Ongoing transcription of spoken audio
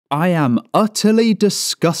I am utterly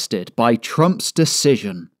disgusted by Trump's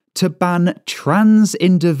decision to ban trans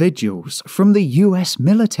individuals from the US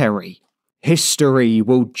military. History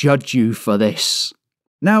will judge you for this.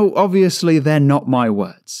 Now, obviously, they're not my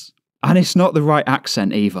words. And it's not the right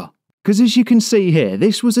accent either. Because as you can see here,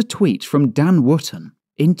 this was a tweet from Dan Wootton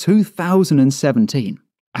in 2017.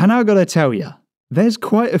 And I gotta tell you, there's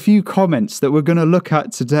quite a few comments that we're gonna look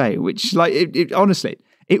at today, which, honestly,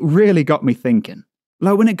 it really got me thinking.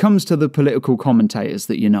 Like, when it comes to the political commentators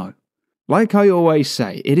that you know, like I always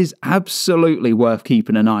say, it is absolutely worth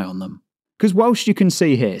keeping an eye on them. Because whilst you can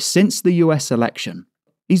see here, since the US election,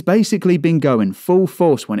 he's basically been going full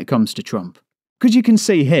force when it comes to Trump. Because you can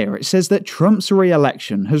see here, it says that Trump's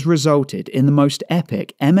re-election has resulted in the most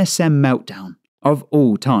epic MSM meltdown of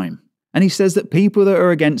all time. And he says that people that are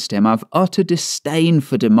against him have utter disdain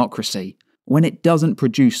for democracy when it doesn't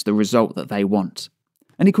produce the result that they want.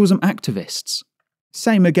 And he calls them activists.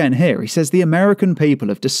 Same again here, he says the American people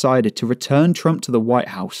have decided to return Trump to the White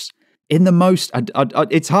House in the most...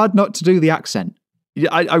 it's hard not to do the accent.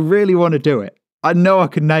 I really want to do it. I know I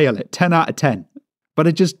can nail it, 10 out of 10. But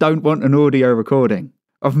I just don't want an audio recording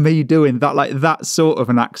of me doing that, that sort of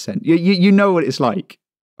an accent. You know what it's like.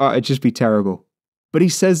 It'd just be terrible. But he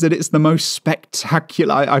says that it's the most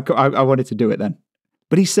spectacular... I wanted to do it then.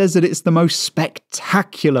 But he says that it's the most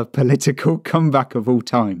spectacular political comeback of all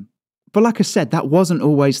time. But like I said, that wasn't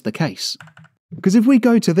always the case. Because if we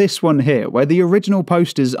go to this one here, where the original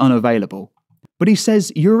post is unavailable, but he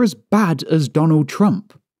says, you're as bad as Donald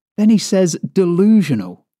Trump. Then he says,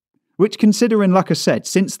 delusional. Which, considering, like I said,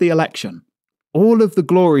 since the election, all of the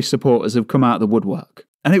glory supporters have come out of the woodwork.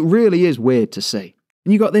 And it really is weird to see.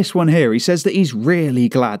 And you got this one here, he says that he's really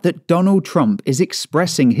glad that Donald Trump is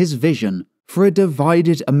expressing his vision for a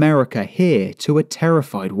divided America here to a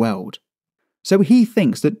terrified world. So he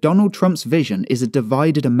thinks that Donald Trump's vision is a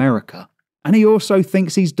divided America, and he also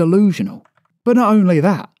thinks he's delusional. But not only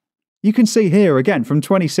that, you can see here again from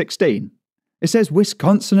 2016, it says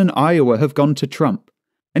Wisconsin and Iowa have gone to Trump,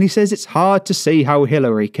 and he says it's hard to see how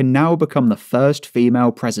Hillary can now become the first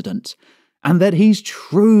female president, and that he's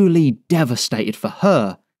truly devastated for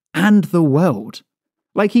her and the world.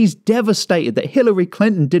 Like, he's devastated that Hillary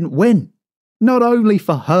Clinton didn't win, not only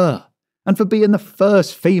for her, and for being the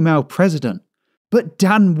first female president, but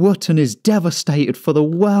Dan Wootton is devastated for the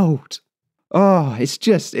world. Oh,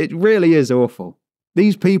 it really is awful.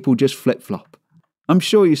 These people just flip-flop. I'm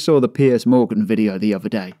sure you saw the Piers Morgan video the other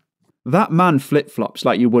day. That man flip-flops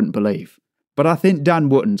like you wouldn't believe. But I think Dan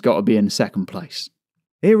Wootton's got to be in second place.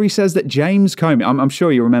 Here he says that James Comey, I'm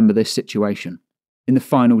sure you remember this situation, in the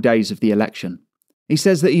final days of the election. He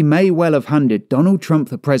says that he may well have handed Donald Trump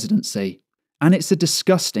the presidency, and it's a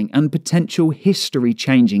disgusting and potential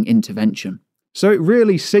history-changing intervention. So it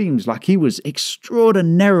really seems like he was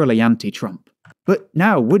extraordinarily anti-Trump. But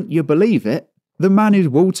now, wouldn't you believe it, the man is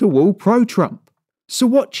wall-to-wall pro-Trump. So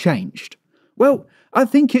what changed? Well, I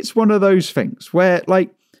think it's one of those things where,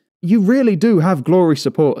 you really do have glory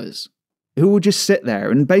supporters who will just sit there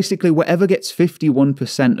and basically whatever gets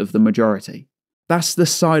 51% of the majority, that's the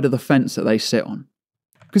side of the fence that they sit on.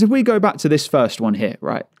 Because if we go back to this first one here,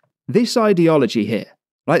 right? This ideology here,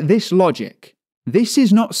 this logic, this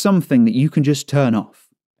is not something that you can just turn off.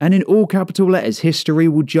 And in all capital letters, history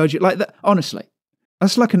will judge it like that. Honestly,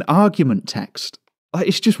 that's like an argument text.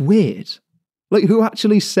 It's just weird. Who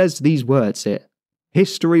actually says these words here?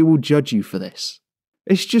 History will judge you for this.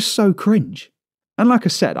 It's just so cringe. And like I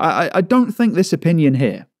said, I don't think this opinion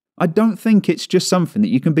here, I don't think it's just something that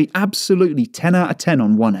you can be absolutely 10 out of 10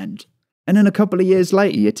 on one end, and then a couple of years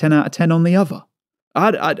later, you're 10 out of 10 on the other.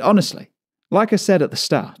 I'd honestly, like I said at the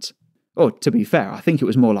start, or to be fair, I think it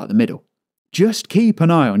was more like the middle. Just keep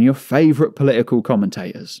an eye on your favourite political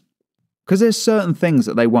commentators. Because there's certain things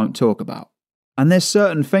that they won't talk about. And there's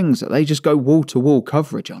certain things that they just go wall-to-wall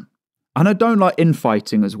coverage on. And I don't like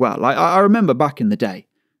infighting as well. I remember back in the day,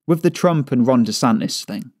 with the Trump and Ron DeSantis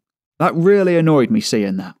thing. That really annoyed me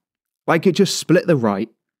seeing that. It just split the right.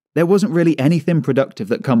 There wasn't really anything productive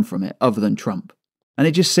that come from it other than Trump. And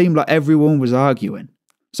it just seemed like everyone was arguing.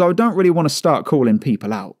 So I don't really want to start calling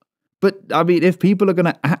people out. But, if people are going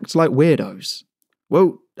to act like weirdos,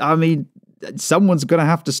 well, someone's going to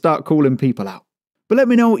have to start calling people out. But let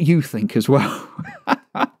me know what you think as well.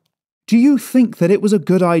 Do you think that it was a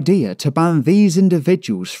good idea to ban these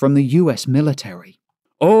individuals from the US military?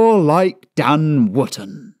 Or like Dan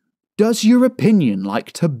Wootton, does your opinion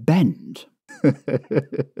like to bend?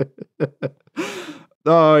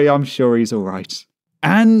 Oh, I'm sure he's all right.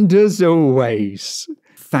 And as always,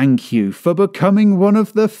 thank you for becoming one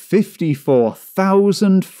of the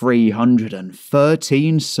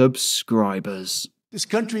 54,313 subscribers. This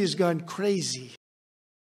country has gone crazy.